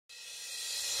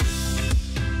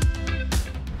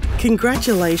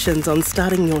Congratulations on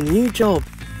starting your new job.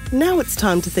 Now it's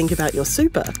time to think about your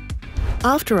super.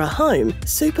 After a home,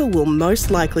 super will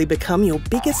most likely become your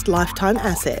biggest lifetime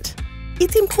asset.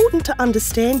 It's important to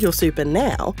understand your super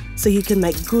now so you can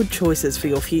make good choices for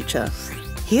your future.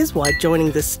 Here's why joining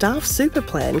the staff super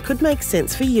plan could make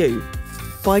sense for you.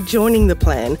 By joining the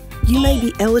plan, you may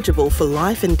be eligible for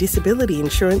life and disability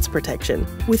insurance protection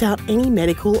without any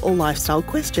medical or lifestyle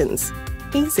questions.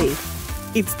 Easy.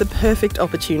 It's the perfect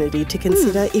opportunity to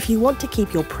consider if you want to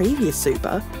keep your previous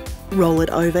super, roll it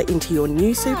over into your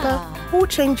new super, or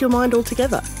change your mind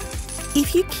altogether.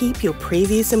 If you keep your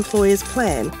previous employer's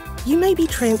plan, you may be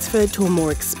transferred to a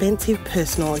more expensive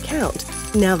personal account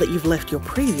now that you've left your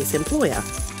previous employer.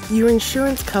 Your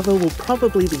insurance cover will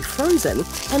probably be frozen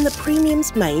and the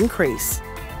premiums may increase.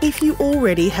 If you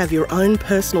already have your own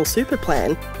personal super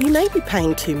plan, you may be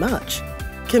paying too much.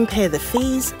 Compare the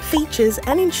fees, features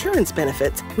and insurance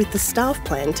benefits with the staff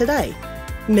plan today.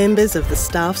 Members of the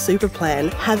staff super plan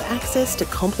have access to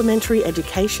complimentary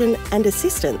education and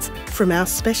assistance from our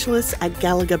specialists at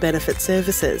Gallagher Benefit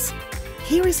Services.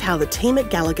 Here is how the team at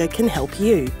Gallagher can help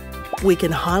you. We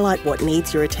can highlight what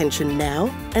needs your attention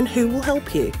now and who will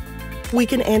help you. We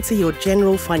can answer your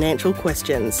general financial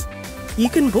questions. You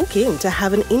can book in to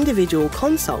have an individual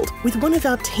consult with one of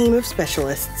our team of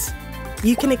specialists.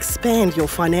 You can expand your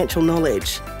financial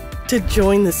knowledge. To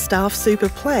join the staff super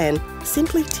plan,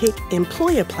 simply tick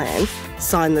Employer Plan,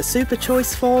 sign the Super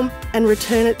Choice form and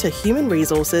return it to Human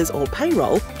Resources or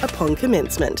Payroll upon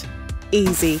commencement.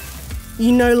 Easy.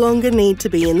 You no longer need to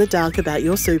be in the dark about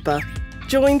your super.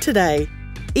 Join today.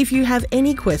 If you have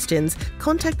any questions,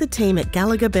 contact the team at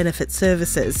Gallagher Benefit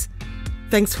Services.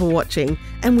 Thanks for watching,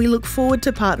 and we look forward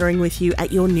to partnering with you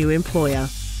at your new employer.